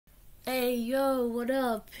Hey yo, what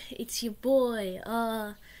up? It's your boy,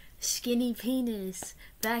 Skinny Penis,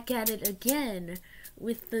 back at it again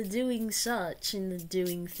with the doing such and the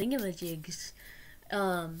doing thingamajigs.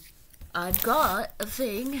 I've got a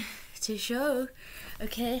thing to show,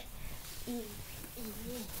 okay?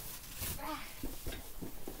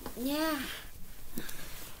 Yeah,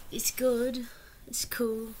 it's good, it's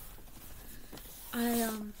cool.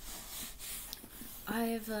 I've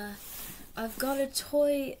got a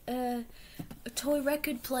toy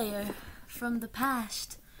record player from the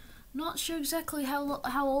past. Not sure exactly how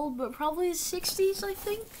old, but probably the 60s, I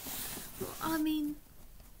think. I mean,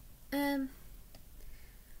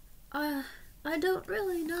 I don't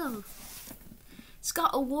really know. It's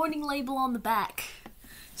got a warning label on the back,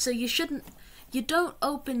 so you don't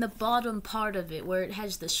open the bottom part of it where it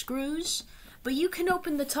has the screws, but you can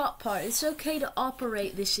open the top part. It's okay to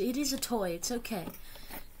operate this. It is a toy. It's okay.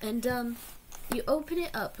 And you open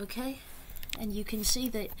it up, okay? And you can see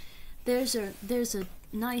that there's a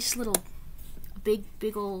nice little big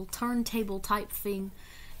old turntable type thing,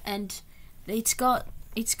 and it's got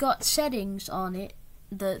settings on it.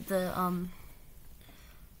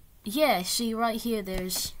 Yeah, see right here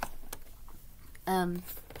there's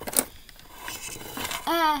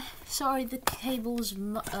sorry, the cable's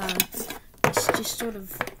it's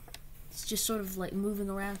just sort of like moving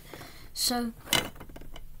around. So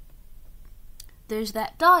there's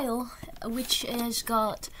that dial, which has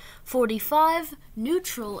got 45,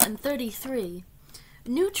 neutral, and 33.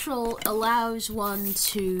 Neutral allows one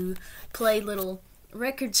to play little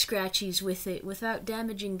record scratchies with it without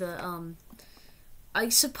damaging the, I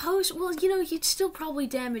suppose, well, you know, you'd still probably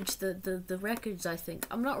damage the records, I think.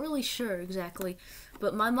 I'm not really sure exactly,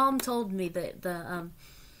 but my mom told me that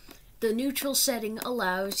the neutral setting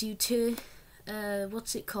allows you to,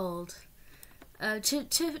 what's it called?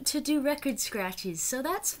 To do record scratches, so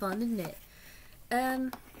that's fun, isn't it?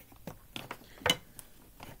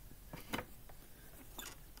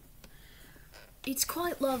 It's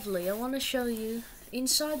quite lovely. I want to show you.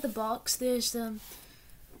 Inside the box, there's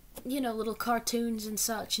you know, little cartoons and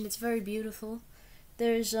such, and it's very beautiful.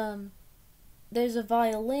 There's a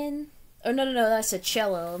violin. Oh no, that's a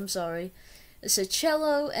cello. I'm sorry. It's a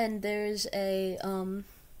cello, and there's a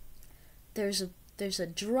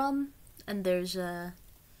drum. And there's a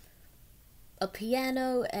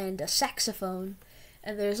piano and a saxophone,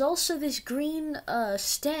 and there's also this green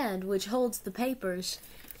stand which holds the papers.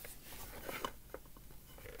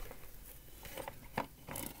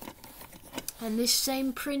 And this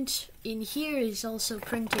same print in here is also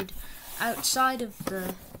printed outside of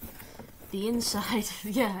the inside.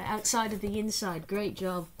 Yeah, outside of the inside. Great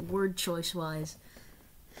job, word choice wise.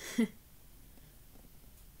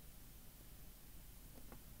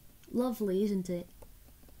 Lovely, isn't it?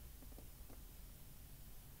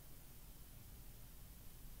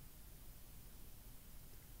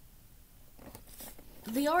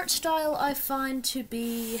 The art style I find to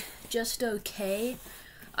be just okay.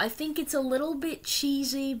 I think it's a little bit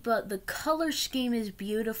cheesy, but the color scheme is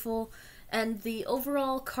beautiful, and the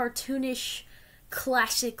overall cartoonish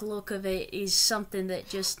classic look of it is something that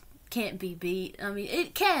just can't be beat. I mean,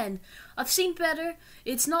 it can. I've seen better.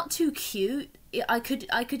 It's not too cute. I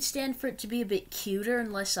could stand for it to be a bit cuter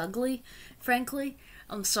and less ugly, frankly.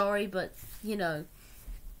 I'm sorry, but, you know,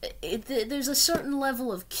 there's a certain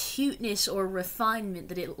level of cuteness or refinement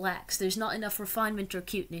that it lacks. There's not enough refinement or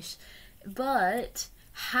cuteness. But,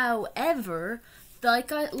 however,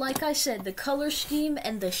 like I said, the color scheme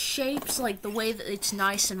and the shapes, like the way that it's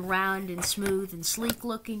nice and round and smooth and sleek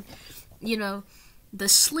looking, you know, the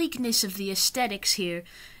sleekness of the aesthetics here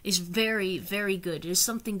is very, very good. There's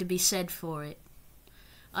something to be said for it.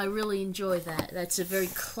 I really enjoy that. That's a very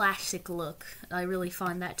classic look. I really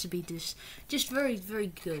find that to be just very, very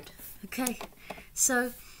good. Okay?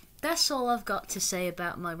 So, that's all I've got to say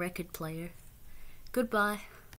about my record player. Goodbye.